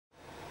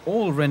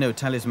All Renault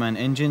Talisman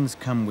engines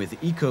come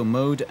with Eco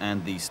Mode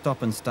and the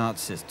stop and start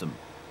system.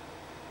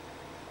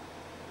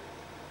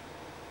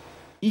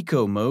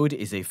 Eco Mode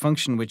is a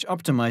function which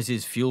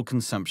optimizes fuel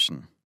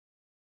consumption.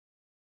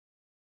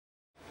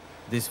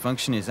 This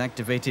function is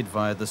activated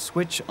via the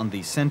switch on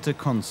the center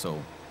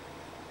console.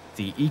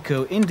 The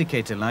Eco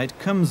indicator light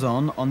comes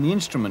on the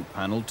instrument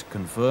panel to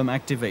confirm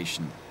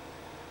activation.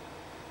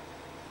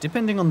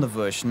 Depending on the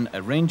version,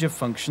 a range of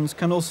functions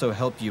can also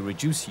help you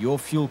reduce your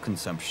fuel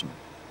consumption,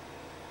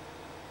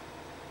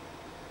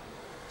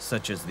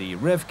 such as the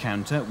rev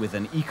counter with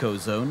an Eco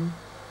zone,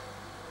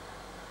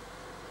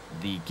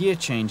 the gear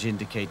change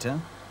indicator,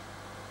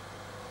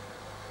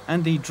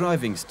 and the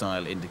driving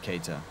style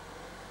indicator.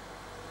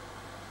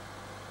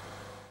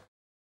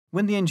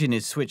 When the engine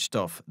is switched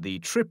off, the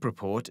trip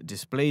report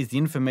displays the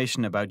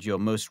information about your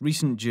most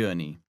recent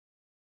journey.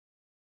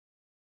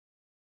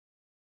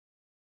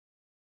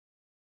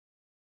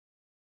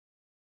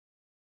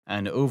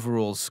 An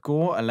overall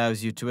score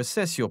allows you to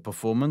assess your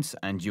performance,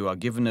 and you are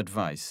given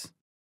advice.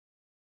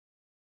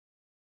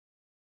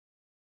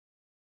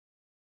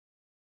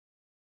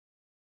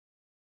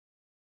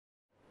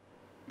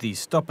 The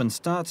stop and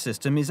start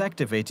system is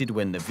activated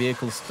when the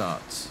vehicle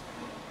starts.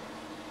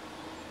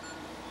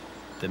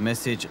 The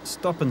message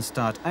 "Stop and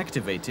Start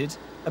Activated"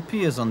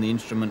 appears on the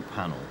instrument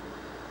panel.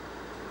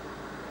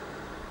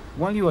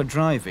 While you are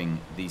driving,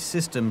 the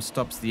system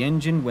stops the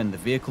engine when the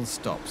vehicle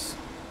stops.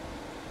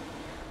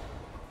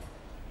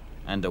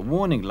 And a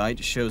warning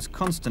light shows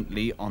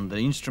constantly on the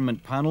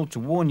instrument panel to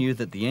warn you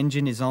that the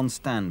engine is on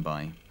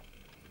standby.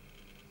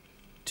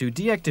 To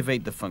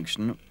deactivate the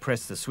function,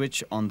 press the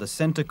switch on the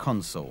center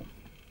console.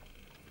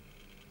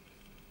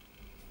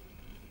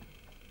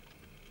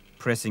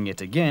 Pressing it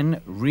again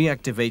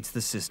reactivates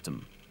the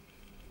system.